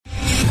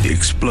The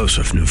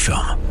explosive new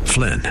film,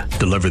 Flynn,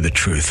 deliver the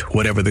truth,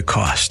 whatever the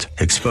cost,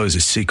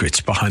 exposes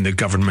secrets behind the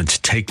government's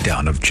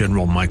takedown of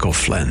General Michael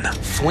Flynn.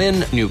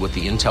 Flynn knew what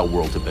the intel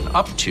world had been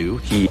up to.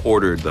 He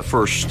ordered the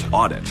first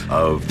audit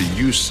of the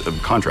use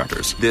of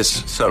contractors.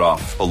 This set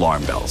off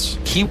alarm bells.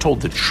 He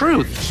told the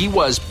truth. He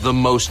was the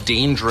most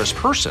dangerous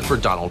person for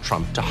Donald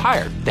Trump to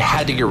hire. They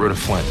had to get rid of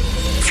Flynn.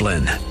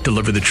 Flynn,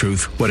 deliver the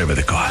truth, whatever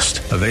the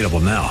cost. Available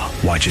now.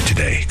 Watch it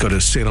today. Go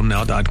to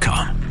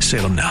salemnow.com.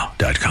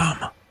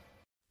 salemnow.com.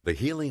 The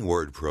Healing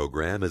Word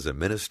program is a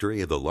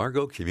ministry of the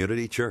Largo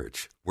Community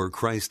Church, where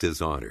Christ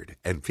is honored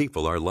and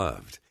people are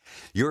loved.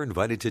 You're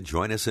invited to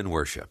join us in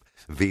worship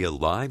via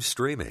live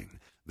streaming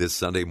this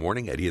Sunday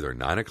morning at either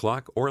 9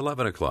 o'clock or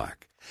 11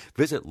 o'clock.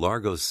 Visit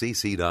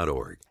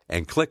largocc.org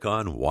and click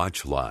on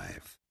Watch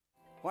Live.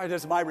 Why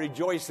does my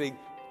rejoicing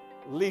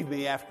leave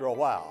me after a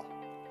while?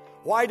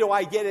 Why do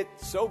I get it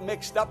so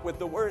mixed up with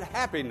the word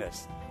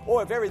happiness? Oh,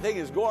 if everything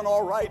is going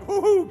all right,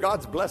 woohoo,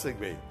 God's blessing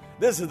me.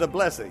 This is the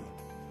blessing.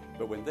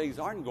 But when things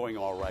aren't going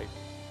all right,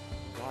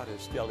 God is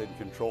still in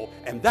control.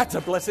 And that's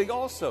a blessing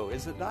also,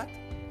 is it not?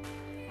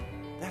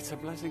 That's a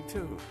blessing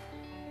too.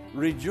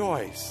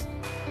 Rejoice.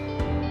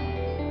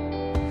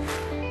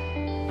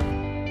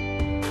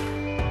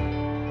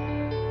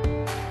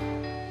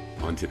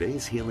 On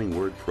today's Healing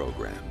Word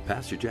program,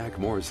 Pastor Jack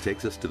Morris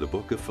takes us to the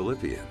book of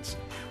Philippians,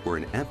 where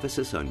an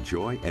emphasis on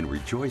joy and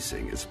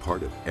rejoicing is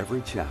part of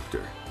every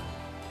chapter.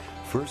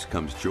 First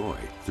comes joy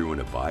through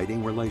an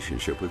abiding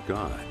relationship with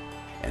God,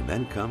 and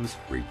then comes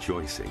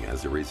rejoicing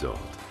as a result.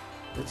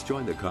 Let's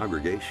join the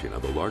congregation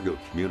of the Largo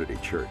Community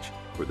Church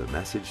for the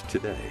message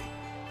today,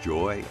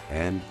 Joy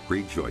and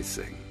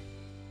Rejoicing.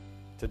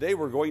 Today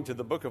we're going to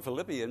the book of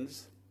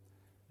Philippians.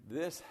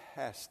 This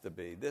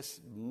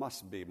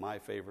must be my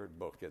favorite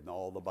book in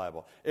all the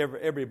Bible.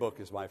 Every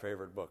book is my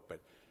favorite book, but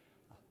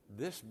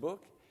this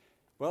book,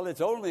 well, it's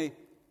only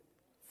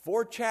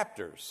 4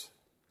 chapters.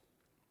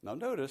 Now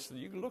notice,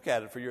 you can look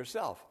at it for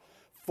yourself.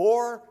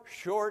 4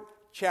 short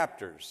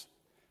chapters.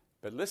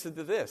 But listen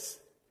to this.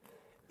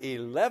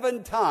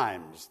 11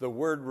 times the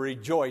word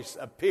rejoice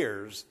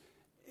appears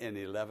in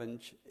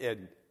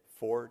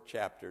 4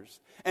 chapters.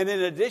 And in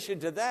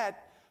addition to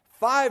that,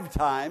 5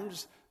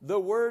 times the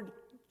word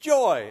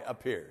joy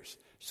appears.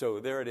 So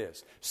there it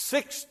is.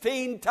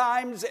 16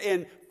 times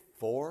in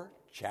 4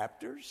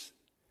 chapters.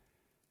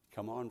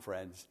 Come on,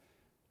 friends.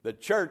 The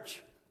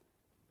church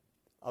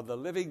of the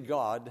living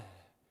God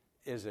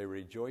is a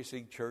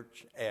rejoicing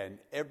church, and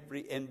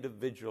every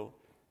individual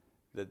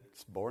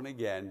that's born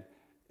again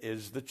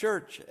is the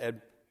church and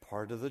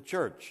part of the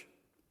church.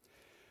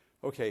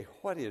 Okay,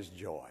 what is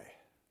joy?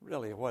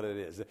 Really, what it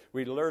is.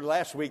 We learned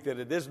last week that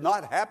it is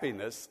not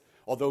happiness,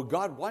 although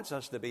God wants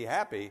us to be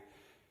happy.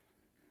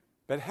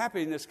 But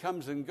happiness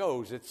comes and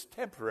goes. It's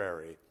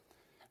temporary.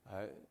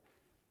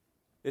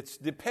 It's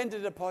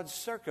dependent upon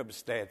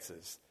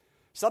circumstances.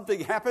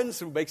 Something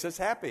happens and makes us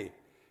happy.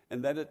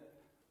 And then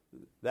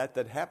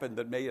that happened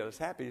that made us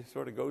happy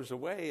sort of goes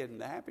away,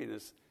 and the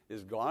happiness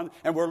is gone.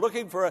 And we're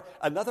looking for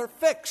another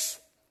fix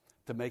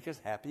to make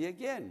us happy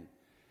again.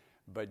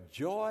 But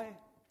joy,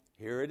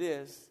 here it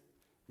is.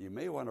 You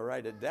may want to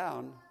write it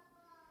down,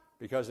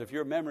 because if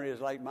your memory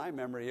is like my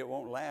memory, it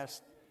won't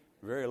last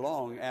very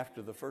long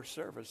after the first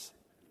service.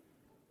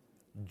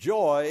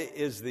 Joy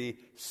is the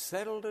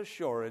settled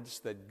assurance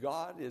that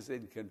God is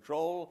in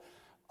control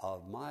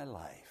of my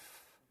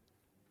life.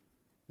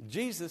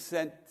 Jesus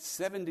sent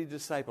 70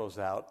 disciples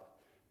out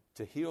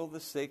to heal the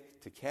sick,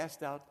 to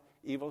cast out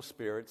evil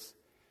spirits,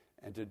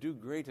 and to do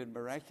great and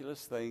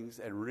miraculous things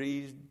and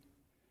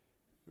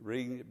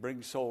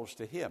bring souls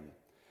to Him.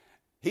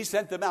 He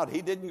sent them out.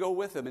 He didn't go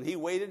with them, and He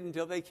waited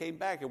until they came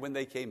back. And when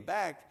they came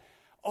back,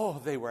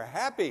 they were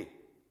happy.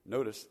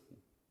 Notice,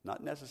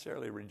 not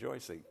necessarily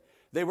rejoicing.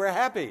 They were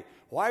happy.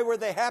 Why were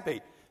they happy?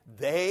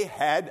 They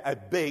had a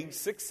big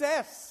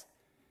success.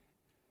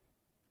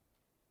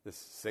 The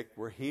sick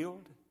were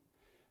healed.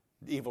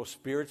 The evil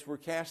spirits were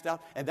cast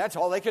out. And that's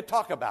all they could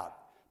talk about.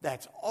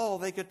 That's all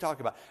they could talk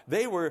about.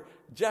 They were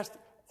just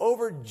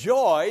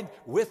overjoyed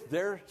with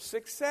their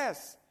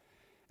success.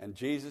 And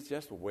Jesus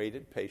just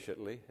waited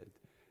patiently.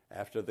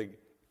 After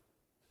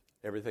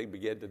everything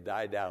began to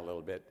die down a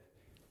little bit,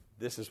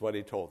 this is what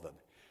He told them.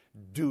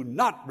 Do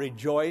not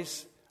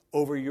rejoice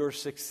over your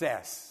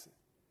success.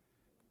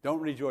 Don't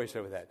rejoice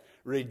over that.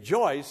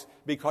 Rejoice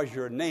because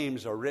your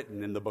names are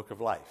written in the book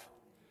of life.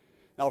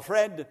 Now,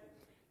 friend,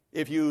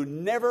 if you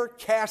never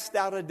cast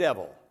out a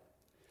devil,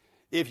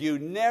 if you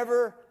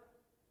never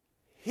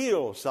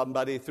heal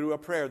somebody through a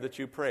prayer that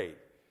you prayed,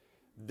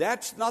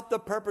 that's not the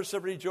purpose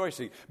of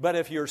rejoicing. But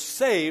if you're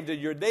saved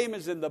and your name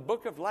is in the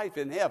book of life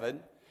in heaven,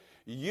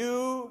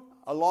 you,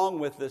 along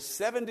with the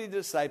 70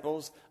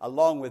 disciples,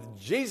 along with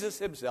Jesus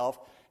Himself,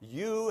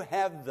 you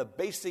have the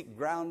basic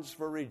grounds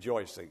for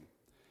rejoicing.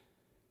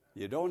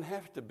 You don't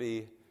have to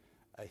be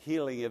a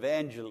healing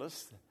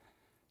evangelist.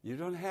 You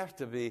don't have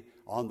to be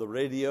on the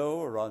radio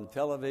or on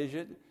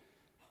television.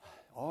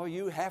 All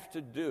you have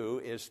to do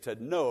is to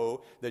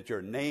know that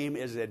your name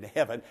is in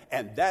heaven,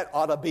 and that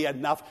ought to be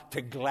enough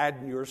to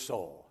gladden your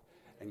soul.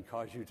 and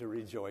cause you to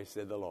rejoice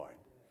in the Lord.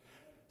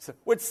 So,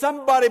 would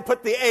somebody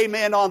put the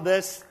amen on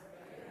this?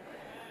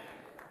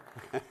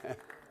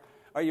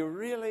 Are you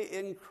really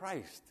in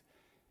Christ?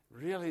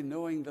 Really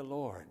knowing the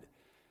Lord?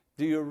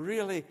 Do you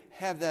really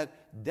have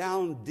that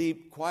down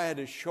deep, quiet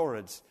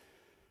assurance,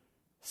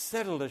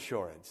 settled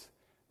assurance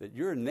that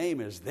your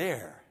name is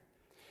there?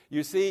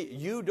 You see,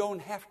 you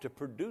don't have to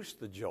produce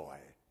the joy.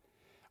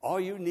 All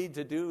you need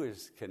to do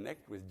is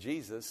connect with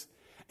Jesus,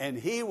 and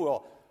He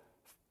will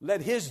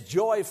let His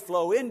joy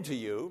flow into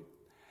you,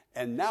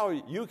 and now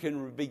you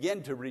can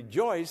begin to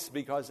rejoice,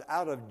 because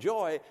out of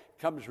joy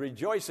comes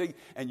rejoicing,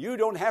 and you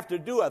don't have to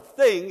do a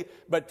thing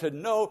but to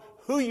know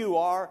who you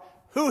are,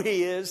 who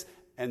He is,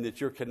 and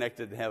that you're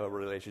connected and have a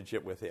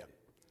relationship with Him.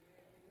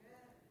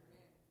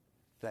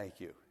 Thank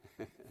you.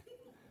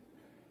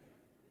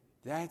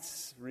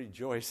 That's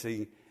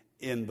rejoicing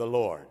in the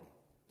Lord.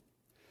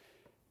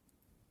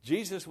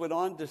 Jesus went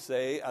on to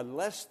say,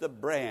 unless the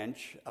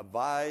branch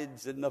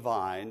abides in the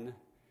vine,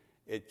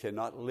 it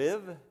cannot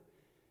live,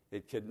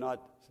 it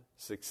cannot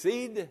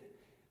succeed,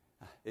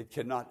 it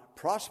cannot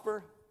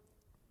prosper.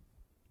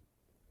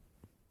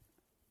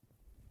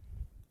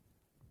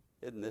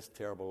 Isn't this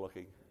terrible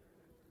looking?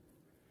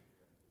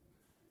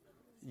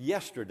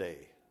 Yesterday,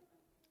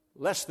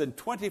 less than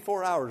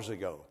 24 hours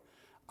ago,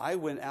 I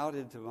went out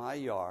into my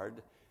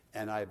yard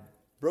and I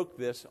broke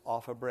this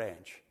off a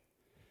branch.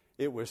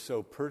 It was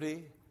so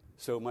pretty,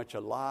 so much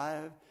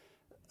alive,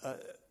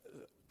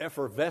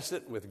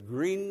 effervescent with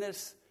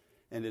greenness,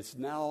 and it's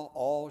now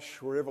all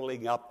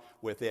shriveling up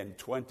within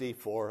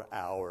 24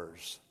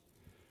 hours.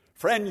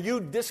 Friend, you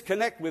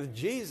disconnect with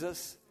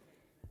Jesus.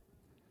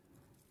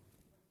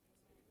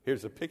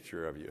 Here's a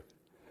picture of you.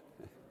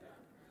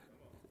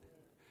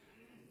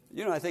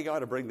 You know, I think I ought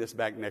to bring this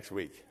back next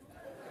week.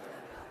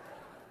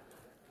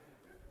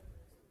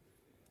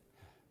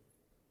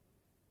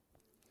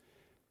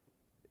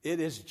 It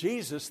is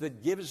Jesus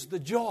that gives the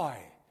joy.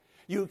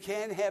 You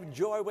can't have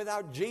joy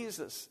without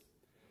Jesus.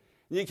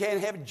 You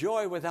can't have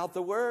joy without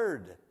the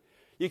Word.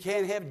 You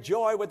can't have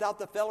joy without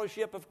the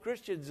fellowship of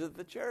Christians at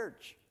the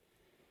church.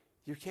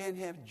 You can't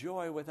have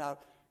joy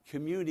without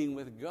communing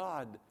with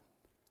God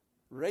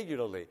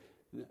regularly.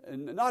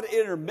 Not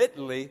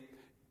intermittently.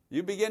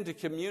 You begin to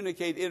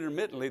communicate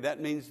intermittently, that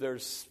means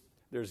there's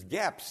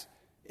gaps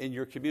in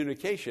your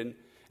communication.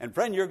 And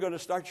friend, you're going to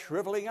start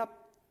shriveling up.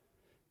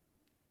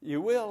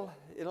 You will.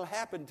 It'll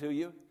happen to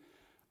you.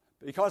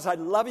 Because I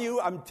love you,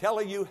 I'm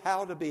telling you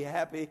how to be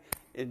happy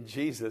in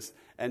Jesus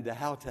and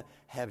how to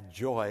have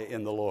joy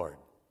in the Lord.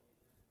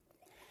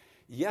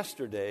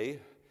 Yesterday,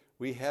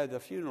 we had a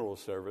funeral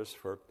service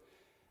for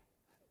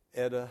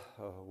Etta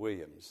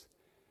Williams,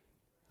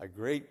 a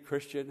great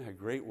Christian, a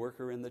great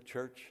worker in the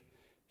church.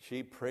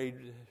 She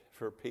prayed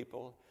for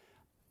people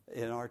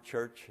in our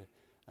church.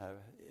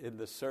 In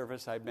the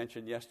service, I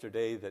mentioned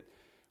yesterday that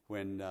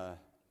when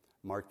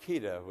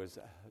Marquita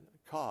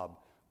Cobb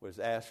was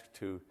asked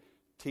to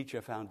teach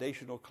a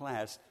foundational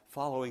class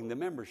following the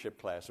membership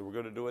class. So we're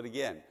going to do it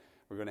again.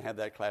 We're going to have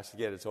that class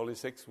again. It's only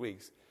 6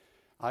 weeks.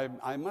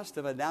 I must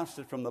have announced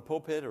it from the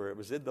pulpit, or it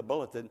was in the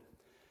bulletin.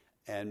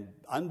 And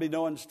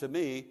unbeknownst to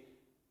me,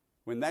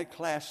 when that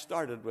class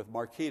started with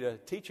Marquita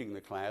teaching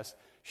the class,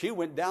 she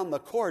went down the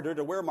corridor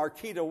to where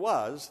Marquita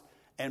was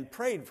and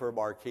prayed for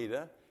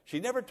Marquita. She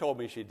never told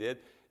me she did.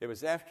 It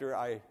was after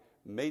I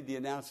made the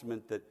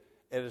announcement that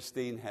Etta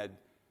Steen had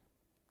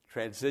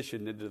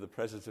transitioned into the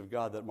presence of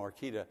God that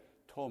Marquita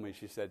told me.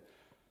 She said,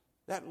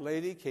 that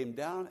lady came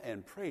down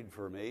and prayed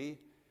for me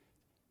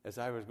as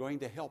I was going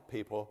to help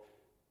people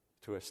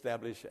to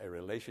establish a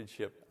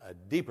relationship, a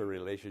deeper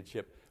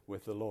relationship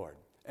with the Lord.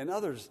 And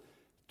others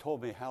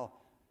told me how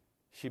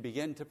she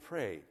began to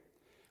pray.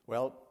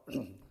 Well,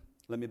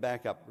 let me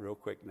back up real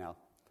quick now.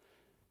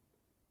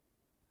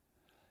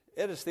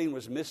 Etta Steen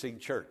was missing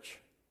church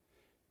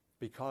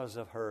because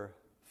of her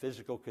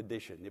physical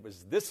condition. It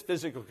was this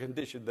physical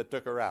condition that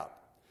took her out.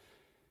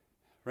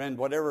 Friend,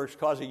 whatever is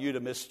causing you to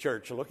miss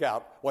church, look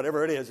out.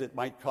 Whatever it is, it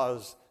might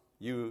cause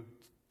you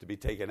to be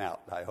taken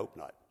out. I hope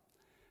not,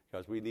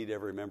 because we need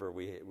every member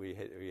we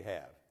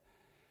have.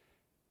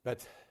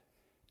 But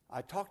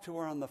I talked to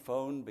her on the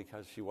phone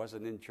because she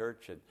wasn't in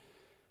church, and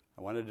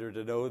I wanted her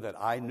to know that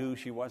I knew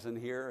she wasn't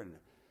here. And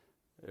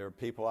there are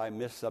people I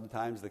miss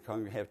sometimes.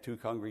 Have two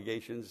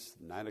congregations,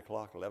 9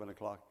 o'clock, 11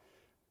 o'clock.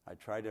 I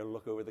try to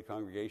look over the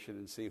congregation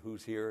and see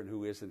who's here and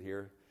who isn't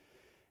here.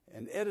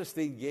 And Etta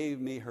Steen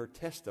gave me her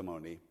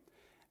testimony,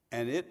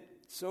 and it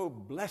so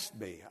blessed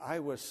me. I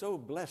was so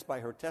blessed by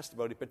her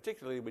testimony,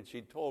 particularly when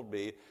she told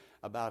me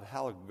about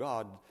how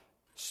God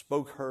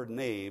spoke her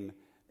name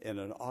in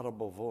an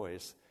audible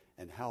voice,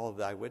 and how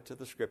I went to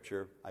the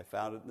Scripture. I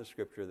found it in the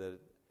Scripture that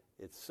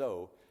it's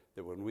so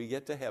that when we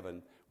get to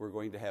heaven, we're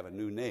going to have a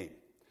new name.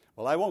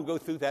 Well, I won't go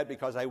through that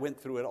because I went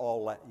through it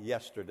all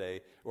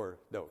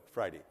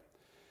Friday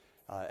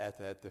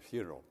at the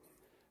funeral.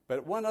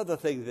 But one other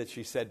thing that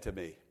she said to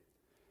me,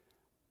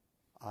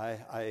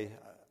 I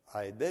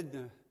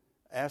then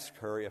asked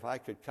her if I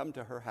could come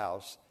to her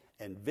house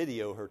and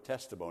video her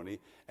testimony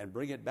and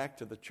bring it back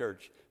to the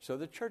church so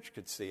the church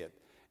could see it.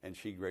 And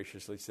she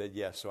graciously said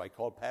yes. So I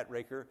called Pat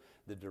Raker,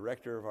 the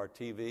director of our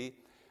TV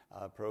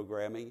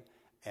programming,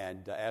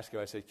 and asked him,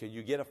 I said, can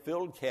you get a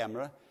filled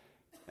camera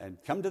and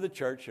come to the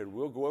church, and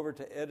we'll go over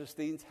to Etta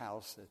Steen's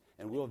house,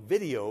 and we'll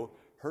video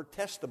her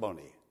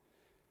testimony.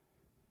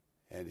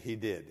 And he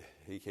did.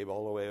 He came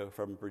all the way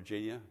from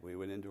Virginia. We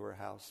went into her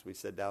house. We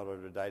sat down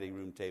at her dining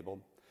room table,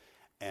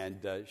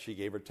 and she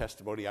gave her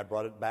testimony. I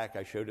brought it back.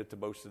 I showed it to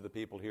most of the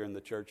people here in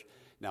the church.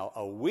 Now,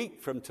 a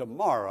week from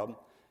tomorrow,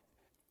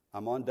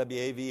 I'm on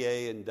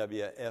WAVA and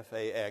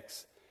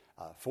WFAX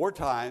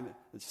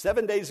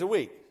 7 days a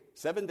week.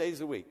 7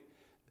 days a week.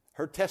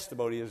 Her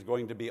testimony is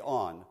going to be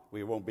on.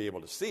 We won't be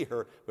able to see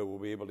her, but we'll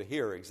be able to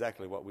hear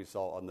exactly what we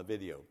saw on the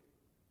video.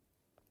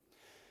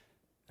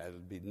 That'll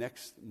be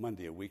next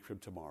Monday, a week from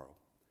tomorrow.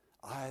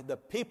 The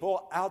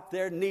people out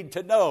there need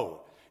to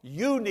know.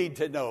 You need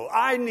to know.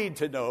 I need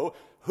to know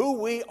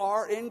who we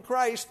are in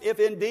Christ, if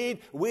indeed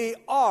we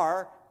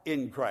are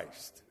in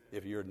Christ.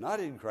 If you're not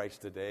in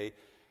Christ today,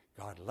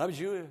 God loves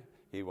you.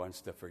 He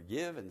wants to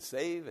forgive and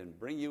save and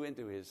bring you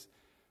into his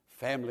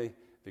family,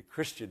 the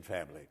Christian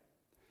family.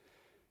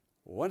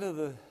 One of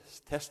the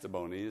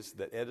testimonies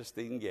that Etta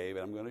Steen gave,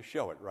 and I'm going to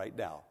show it right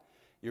now.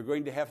 You're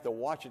going to have to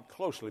watch it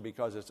closely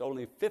because it's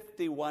only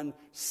 51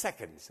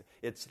 seconds.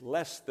 It's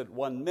less than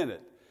 1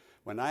 minute.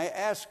 When I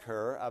asked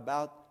her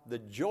about the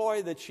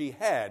joy that she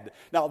had.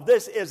 Now,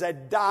 this is a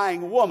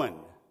dying woman.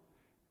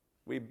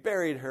 We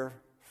buried her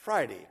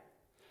Friday.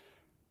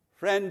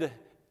 Friend,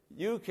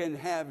 you can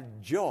have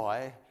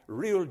joy,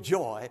 real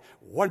joy,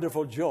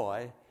 wonderful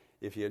joy,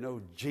 if you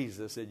know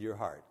Jesus in your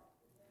heart.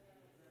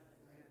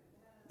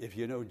 If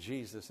you know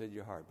Jesus in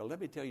your heart. But let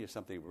me tell you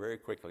something very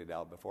quickly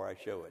now before I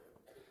show it.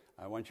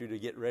 I want you to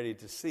get ready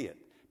to see it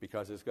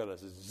because it's going to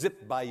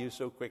zip by you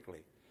so quickly.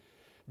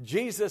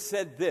 Jesus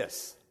said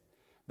this,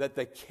 that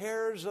the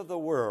cares of the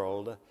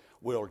world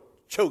will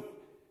choke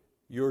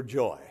your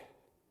joy.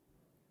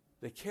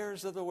 The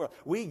cares of the world.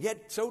 We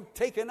get so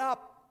taken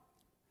up.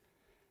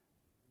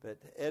 But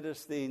Etta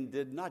Steen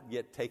did not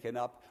get taken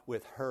up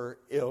with her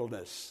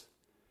illness.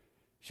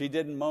 She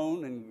didn't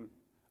moan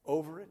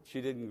over it.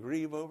 She didn't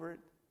grieve over it.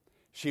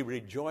 She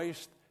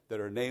rejoiced that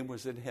her name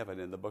was in heaven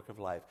in the book of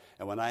life.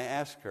 And when I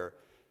asked her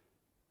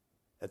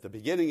at the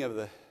beginning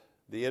of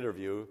the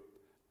interview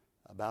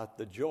about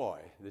the joy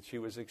that she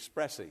was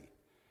expressing,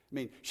 I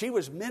mean, she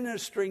was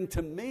ministering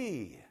to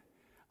me.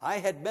 I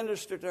had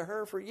ministered to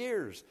her for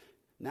years.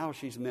 Now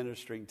she's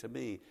ministering to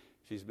me.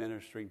 She's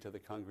ministering to the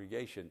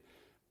congregation.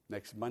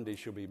 Next Monday,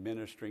 she'll be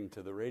ministering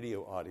to the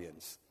radio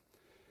audience.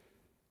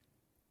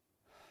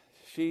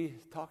 She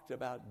talked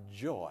about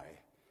joy,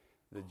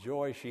 the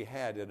joy she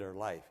had in her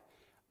life.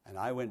 And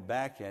I went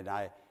back and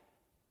I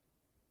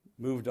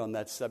moved on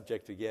that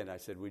subject again. I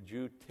said, would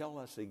you tell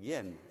us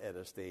again,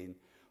 Etta Steen,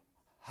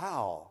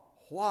 how,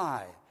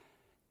 why,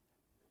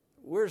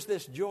 where's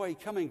this joy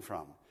coming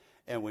from?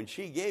 And when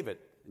she gave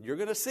it, you're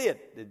going to see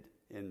it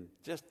in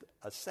just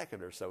a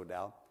second or so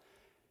now,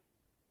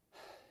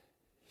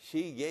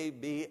 she gave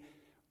me,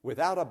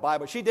 without a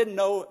Bible, she didn't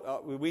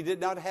know, we did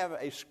not have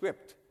a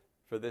script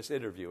for this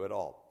interview at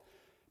all.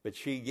 But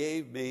she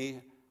gave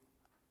me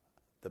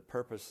the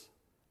purpose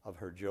of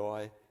her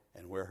joy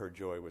and where her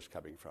joy was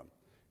coming from.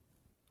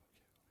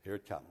 Here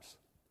it comes.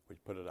 We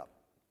put it up.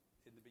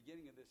 In the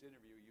beginning of this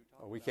interview, you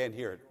talked we can't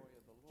hear it.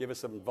 Give us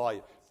some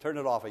volume. Turn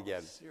it off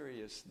again.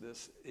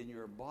 Seriousness in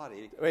your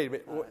body. Wait a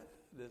minute.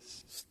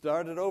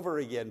 Start it over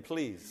again,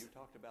 please. You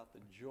talked about the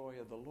joy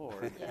of the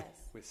Lord. Yes.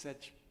 With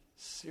such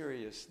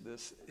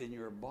seriousness in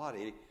your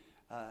body,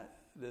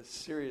 the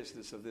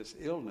seriousness of this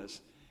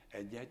illness,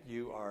 and yet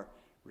you are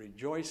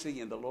rejoicing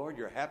in the Lord,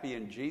 you're happy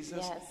in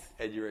Jesus, yes,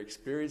 and you're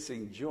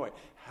experiencing joy.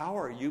 How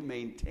are you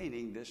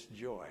maintaining this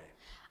joy?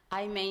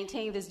 I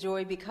maintain this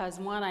joy because,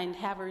 one, I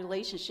have a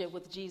relationship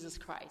with Jesus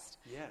Christ.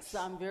 Yes. So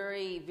I'm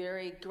very,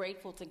 very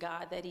grateful to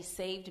God that he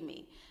saved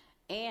me.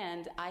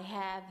 And I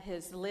have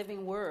his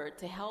living word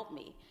to help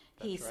me.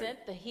 He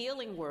sent the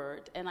healing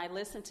word, and I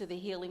listen to the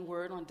healing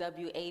word on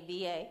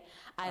WAVA.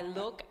 I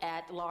look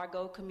at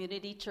Largo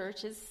Community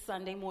Church's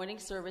Sunday morning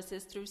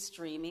services through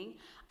streaming.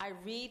 I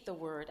read the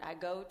word. I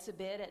go to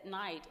bed at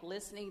night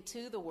listening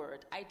to the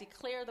word. I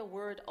declare the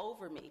word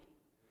over me.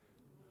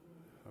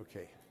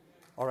 Okay.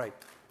 All right.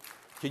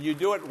 Can you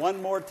do it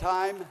one more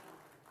time?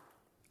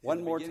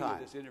 One more time. In the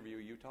beginning of this interview,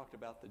 you talked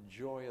about the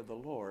joy of the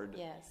Lord.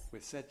 Yes.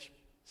 With such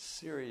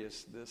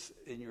seriousness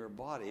in your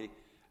body,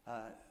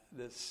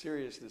 the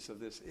seriousness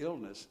of this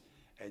illness,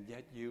 and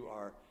yet you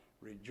are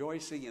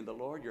rejoicing in the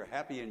Lord, you're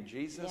happy in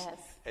Jesus, yes,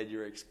 and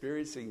you're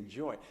experiencing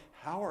joy.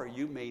 How are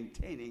you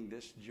maintaining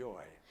this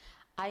joy?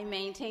 I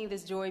maintain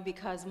this joy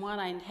because, one,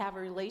 I have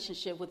a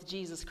relationship with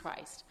Jesus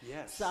Christ.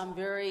 Yes. So I'm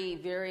very,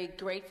 very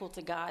grateful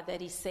to God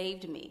that he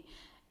saved me.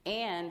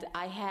 And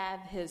I have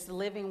his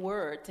living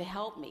word to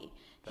help me.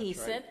 He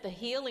sent the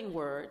healing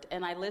word,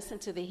 and I listen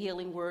to the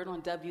healing word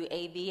on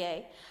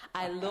WAVA.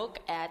 I look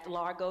at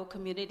Largo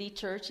Community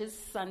Church's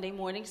Sunday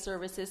morning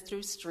services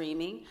through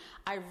streaming.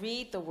 I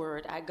read the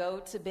word. I go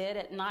to bed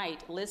at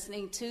night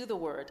listening to the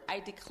word. I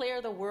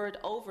declare the word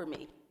over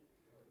me.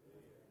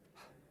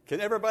 Can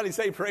everybody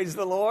say praise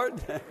the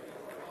Lord?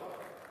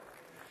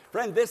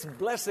 Friend, this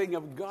blessing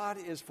of God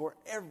is for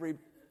every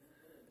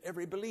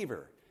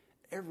believer,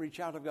 every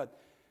child of God.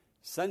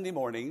 Sunday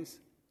mornings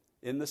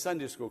in the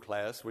Sunday school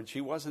class, when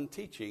she wasn't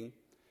teaching,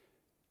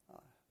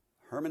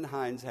 Herman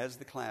Hines has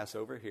the class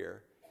over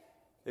here.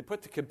 They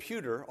put the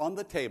computer on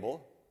the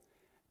table,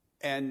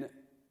 and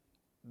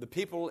the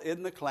people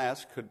in the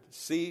class could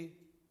see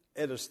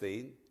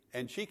Edestein,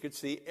 and she could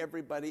see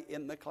everybody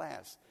in the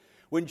class.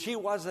 When she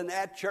wasn't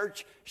at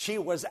church, she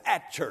was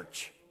at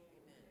church,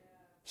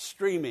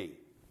 streaming,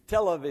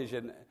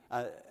 television,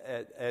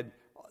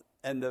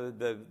 and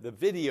the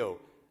video,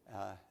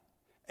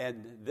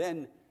 and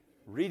then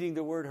reading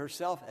the Word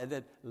herself, and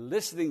then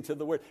listening to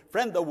the Word.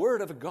 Friend, the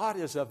Word of God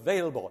is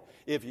available.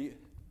 If you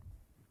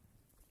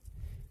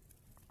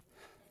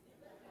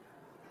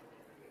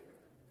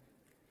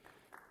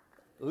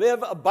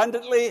live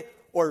abundantly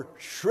or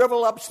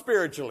shrivel up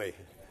spiritually.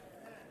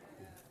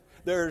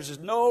 There's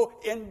no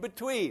in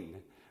between.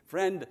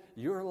 Friend,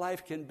 your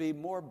life can be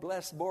more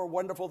blessed, more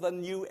wonderful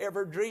than you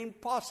ever dreamed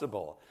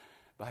possible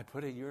by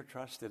putting your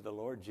trust in the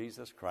Lord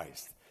Jesus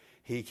Christ.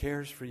 He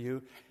cares for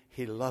you.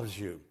 He loves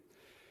you.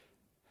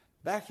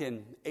 Back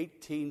in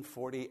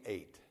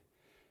 1848,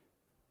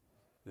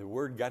 the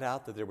word got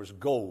out that there was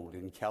gold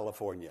in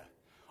California.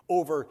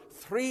 Over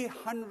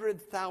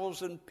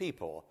 300,000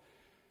 people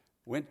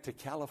went to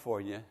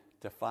California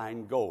to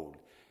find gold.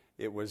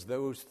 It was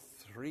those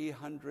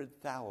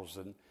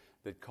 300,000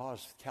 that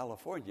caused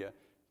California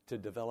to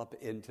develop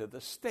into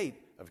the state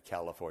of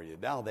California.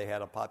 Now they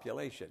had a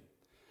population.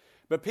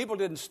 But people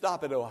didn't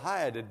stop at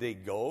Ohio to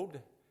dig gold.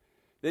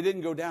 They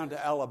didn't go down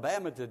to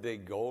Alabama to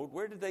dig gold.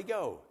 Where did they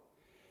go?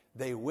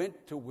 They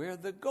went to where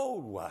the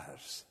gold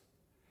was.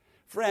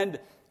 Friend,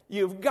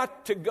 you've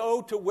got to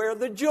go to where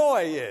the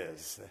joy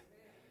is.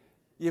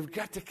 You've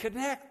got to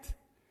connect.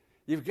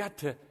 You've got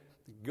to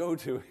go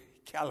to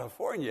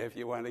California if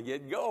you want to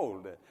get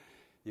gold.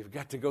 You've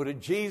got to go to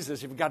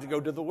Jesus. You've got to go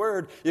to the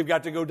Word. You've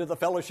got to go to the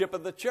fellowship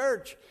of the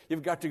church.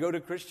 You've got to go to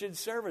Christian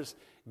service.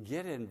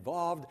 Get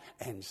involved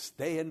and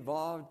stay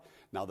involved.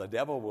 Now, the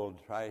devil will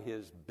try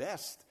his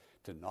best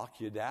to knock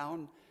you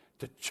down,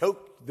 to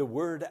choke the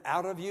Word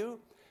out of you.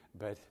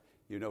 But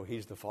you know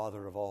he's the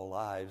Father of all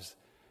lives.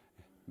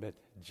 But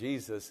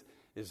Jesus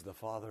is the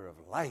Father of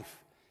life.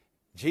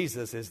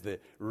 Jesus is the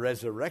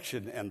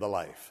resurrection and the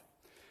life.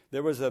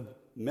 There was a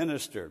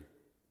minister,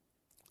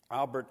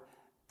 Albert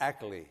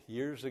Ackley,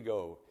 years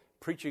ago,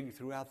 preaching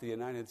throughout the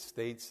United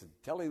States and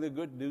telling the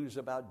good news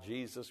about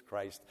Jesus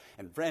Christ.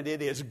 And friend,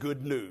 it is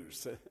good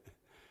news.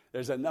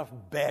 There's enough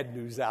bad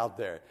news out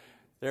there.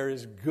 There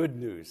is good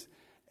news.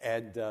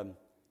 And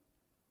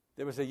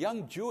there was a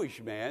young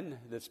Jewish man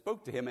that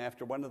spoke to him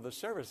after one of the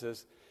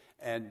services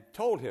and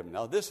told him,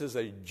 now this is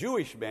a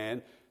Jewish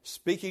man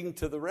speaking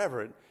to the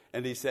reverend,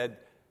 and he said,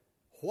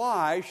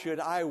 why should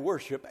I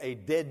worship a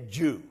dead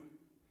Jew?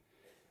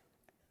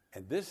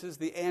 And this is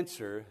the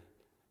answer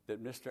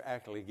that Mr.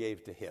 Ackley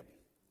gave to him.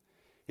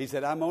 He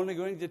said, I'm only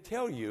going to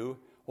tell you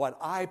what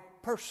I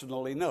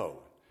personally know.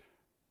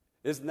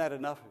 Isn't that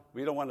enough?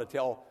 We don't want to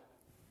tell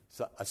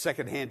a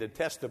second-hand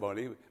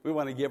testimony. We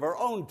want to give our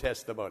own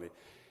testimony.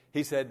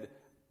 He said,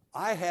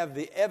 I have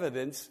the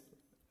evidence,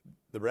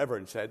 the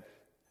Reverend said,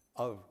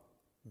 of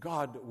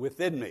God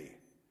within me.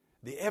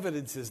 The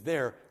evidence is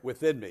there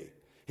within me.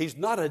 He's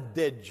not a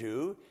dead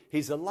Jew.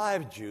 He's a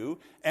live Jew.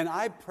 And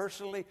I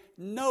personally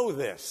know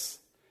this.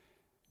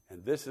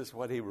 And this is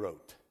what he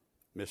wrote,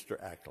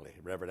 Mr. Ackley,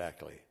 Reverend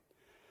Ackley.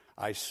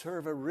 I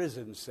serve a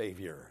risen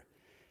Savior.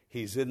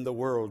 He's in the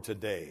world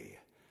today.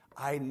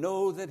 I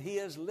know that he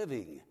is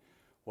living,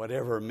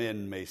 whatever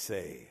men may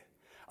say.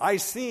 I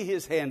see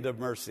his hand of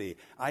mercy.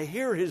 I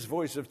hear his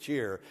voice of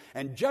cheer.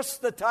 And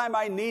just the time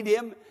I need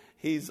him,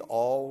 he's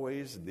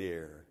always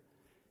near.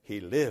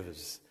 He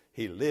lives.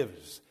 He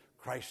lives.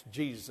 Christ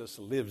Jesus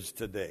lives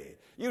today.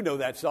 You know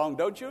that song,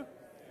 don't you?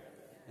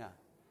 Yeah.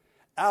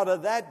 Out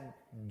of that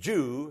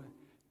Jew,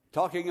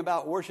 talking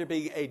about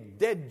worshiping a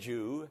dead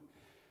Jew,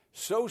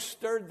 so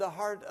stirred the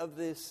heart of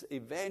this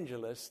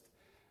evangelist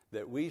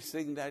that we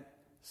sing that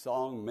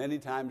song many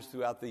times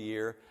throughout the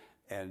year,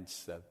 and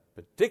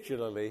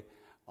particularly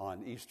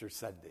on Easter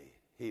Sunday.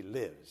 He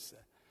lives.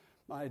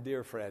 My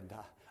dear friend,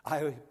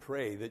 I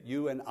pray that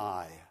you and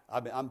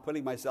I'm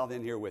putting myself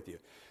in here with you,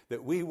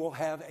 that we will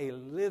have a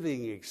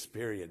living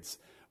experience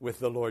with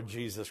the Lord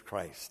Jesus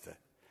Christ.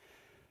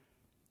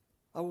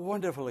 A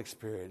wonderful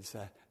experience,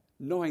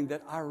 knowing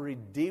that our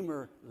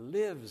Redeemer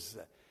lives.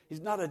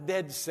 He's not a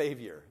dead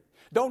Savior.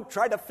 Don't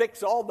try to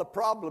fix all the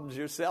problems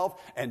yourself,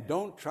 and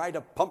don't try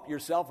to pump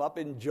yourself up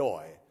in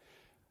joy.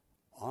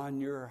 On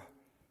your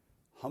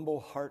humble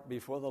heart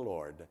before the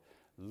Lord,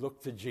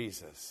 look to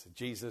Jesus.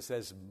 Jesus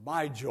says,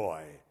 my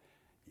joy,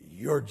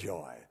 your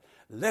joy.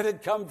 Let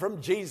it come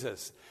from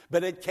Jesus.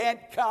 But it can't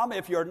come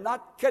if you're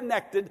not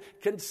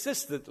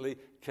consistently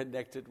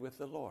connected with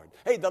the Lord.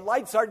 Hey, the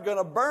lights aren't going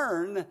to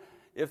burn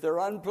if they're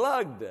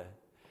unplugged.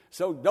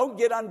 So don't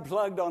get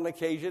unplugged on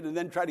occasion and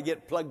then try to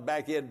get plugged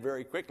back in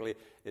very quickly.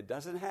 It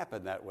doesn't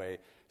happen that way.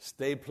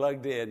 Stay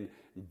plugged in,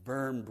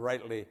 burn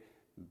brightly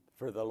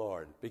for the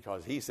Lord,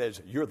 because he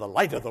says you're the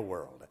light of the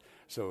world.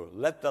 So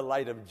let the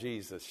light of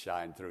Jesus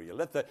shine through you.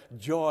 Let the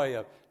joy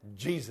of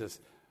Jesus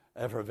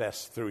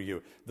effervesce through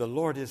you. The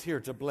Lord is here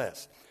to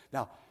bless.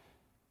 Now,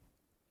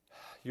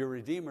 your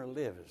Redeemer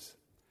lives.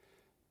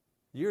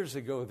 Years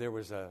ago, there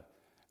was a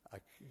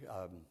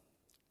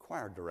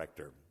choir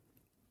director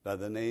by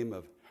the name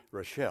of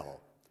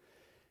Rochelle.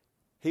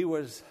 He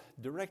was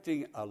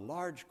directing a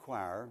large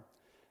choir.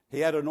 He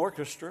had an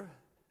orchestra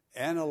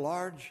and a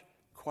large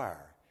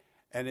choir.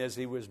 And as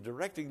he was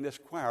directing this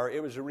choir,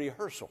 it was a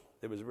rehearsal.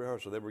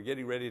 They were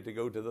getting ready to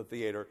go to the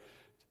theater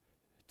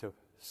to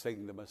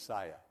sing the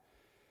Messiah.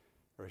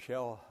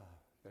 Rochelle,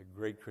 a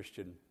great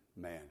Christian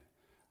man,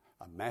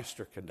 a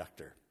master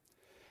conductor.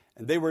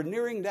 And they were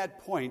nearing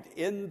that point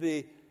in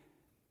the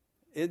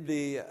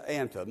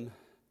anthem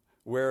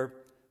where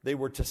they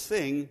were to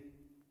sing,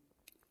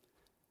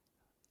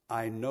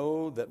 I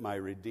know that my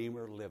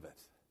Redeemer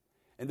liveth.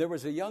 And there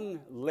was a young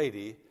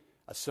lady,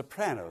 a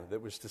soprano,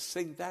 that was to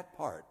sing that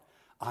part.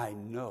 I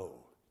know.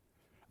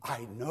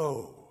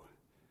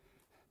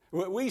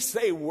 We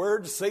say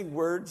words, sing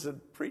words, and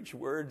preach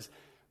words,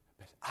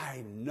 but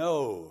I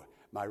know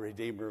my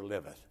Redeemer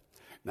liveth.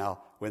 Now,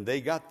 when they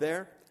got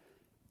there,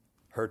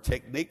 her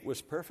technique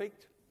was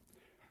perfect.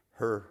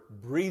 Her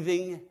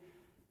breathing,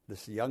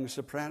 this young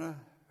soprano,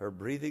 her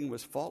breathing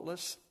was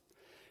faultless.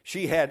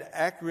 She had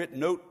accurate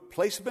note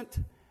placement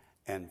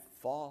and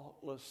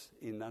faultless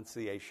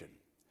enunciation.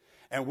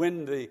 And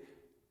when the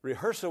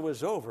rehearsal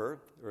was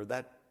over, or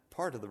that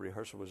part of the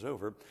rehearsal was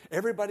over,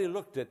 everybody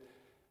looked at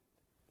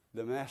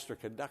the master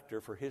conductor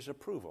for his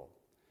approval.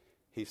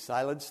 He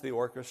silenced the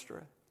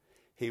orchestra.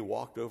 He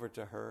walked over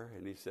to her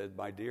and he said,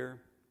 my dear,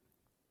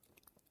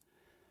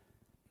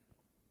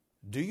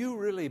 do you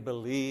really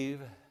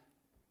believe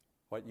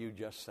what you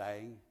just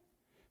sang?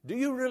 Do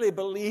you really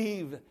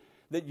believe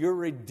that your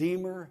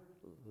Redeemer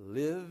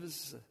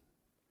lives?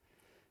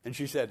 And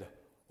she said,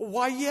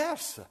 why,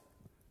 yes,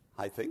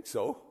 I think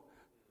so.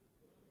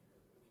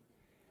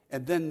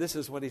 And then this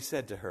is what he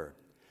said to her.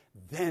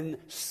 Then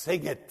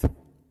sing it.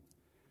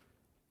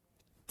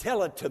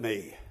 Tell it to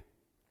me,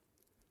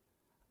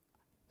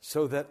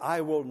 so that I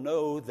will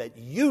know that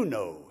you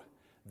know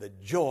the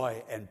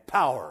joy and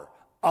power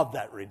of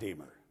that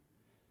Redeemer.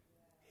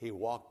 He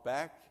walked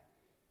back,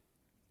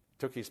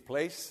 took his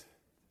place,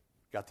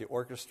 got the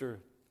orchestra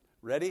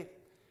ready,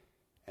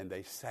 and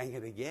they sang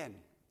it again,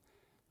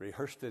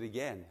 rehearsed it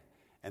again.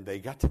 And they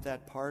got to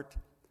that part,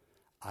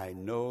 I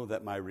know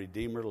that my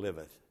Redeemer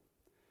liveth.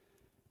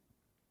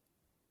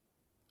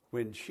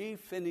 When she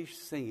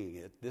finished singing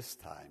it this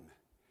time,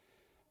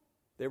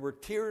 there were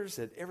tears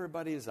in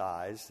everybody's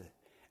eyes,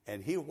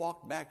 and he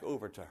walked back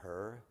over to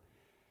her,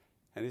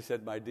 and he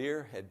said, my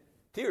dear, and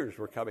tears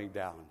were coming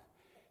down.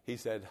 He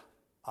said,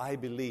 I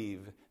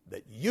believe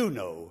that you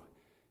know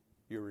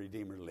your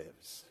Redeemer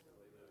lives.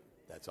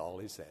 That's all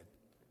he said.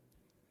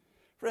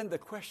 Friend, the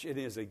question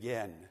is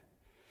again,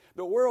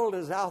 the world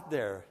is out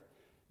there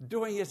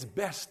doing its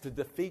best to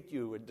defeat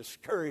you and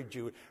discourage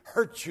you,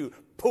 hurt you,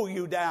 pull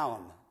you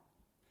down.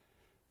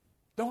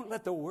 Don't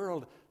let the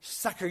world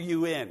sucker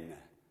you in.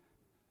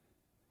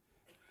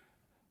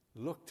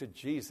 Look to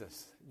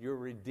Jesus. Your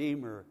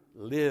Redeemer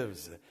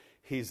lives.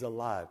 He's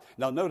alive.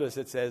 Now notice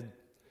it says,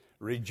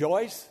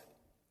 rejoice.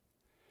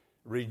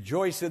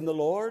 Rejoice in the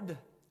Lord.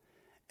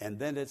 And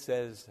then it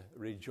says,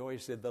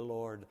 rejoice in the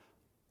Lord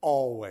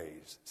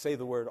always. Say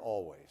the word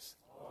always.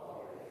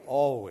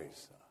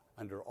 Always.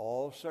 Under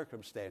all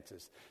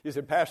circumstances. You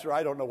said, Pastor,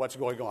 I don't know what's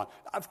going on.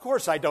 Of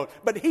course I don't.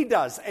 But he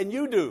does, and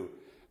you do.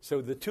 So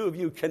the two of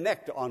you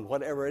connect on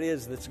whatever it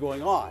is that's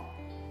going on.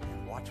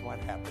 And watch what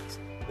happens.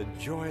 The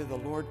joy of the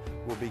Lord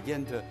will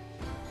begin to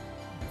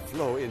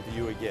flow into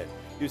you again.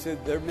 You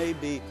said there may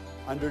be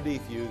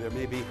underneath you, there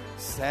may be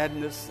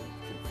sadness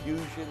and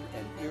confusion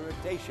and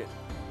irritation.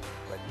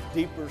 But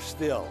deeper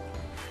still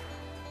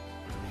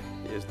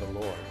is the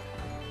Lord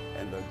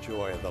and the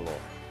joy of the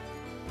Lord.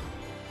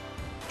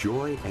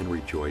 Joy and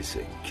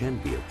rejoicing can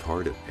be a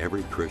part of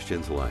every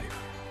Christian's life,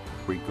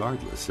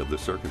 regardless of the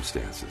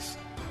circumstances.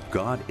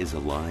 God is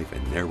alive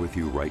and there with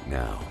you right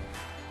now.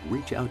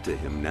 Reach out to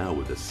him now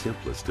with the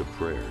simplest of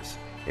prayers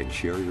and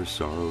share your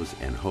sorrows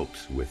and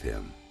hopes with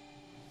him.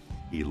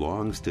 He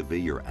longs to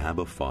be your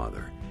Abba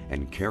Father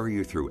and carry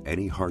you through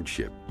any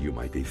hardship you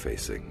might be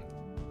facing.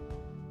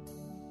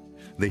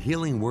 The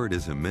Healing Word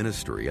is a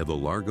ministry of the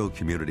Largo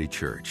Community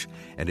Church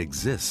and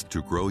exists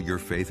to grow your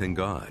faith in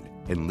God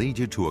and lead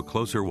you to a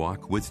closer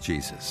walk with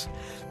Jesus.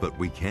 But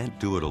we can't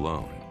do it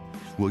alone.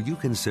 Will you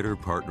consider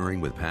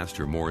partnering with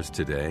Pastor Morris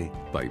today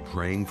by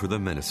praying for the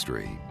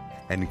ministry?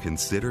 And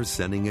consider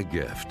sending a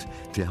gift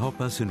to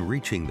help us in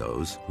reaching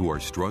those who are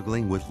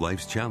struggling with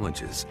life's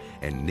challenges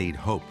and need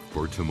hope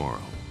for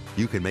tomorrow.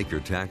 You can make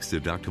your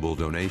tax-deductible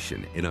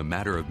donation in a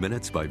matter of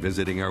minutes by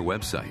visiting our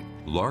website,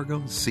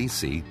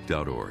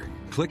 largocc.org.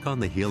 Click on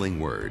the Healing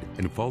Word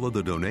and follow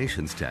the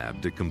Donations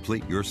tab to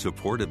complete your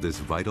support of this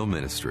vital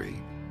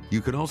ministry.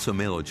 You can also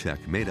mail a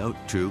check made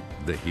out to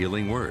The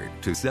Healing Word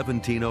to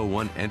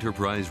 1701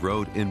 Enterprise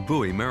Road in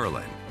Bowie,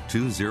 Maryland,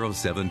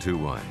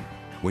 20721.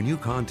 When you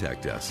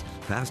contact us,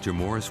 Pastor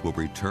Morris will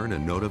return a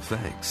note of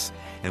thanks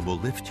and will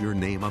lift your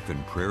name up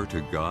in prayer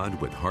to God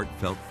with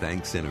heartfelt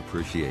thanks and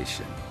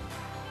appreciation.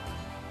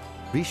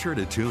 Be sure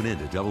to tune in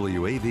to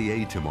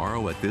WAVA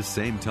tomorrow at this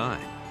same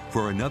time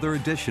for another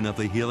edition of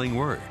The Healing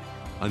Word.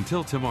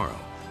 Until tomorrow,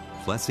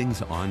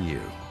 blessings on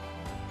you.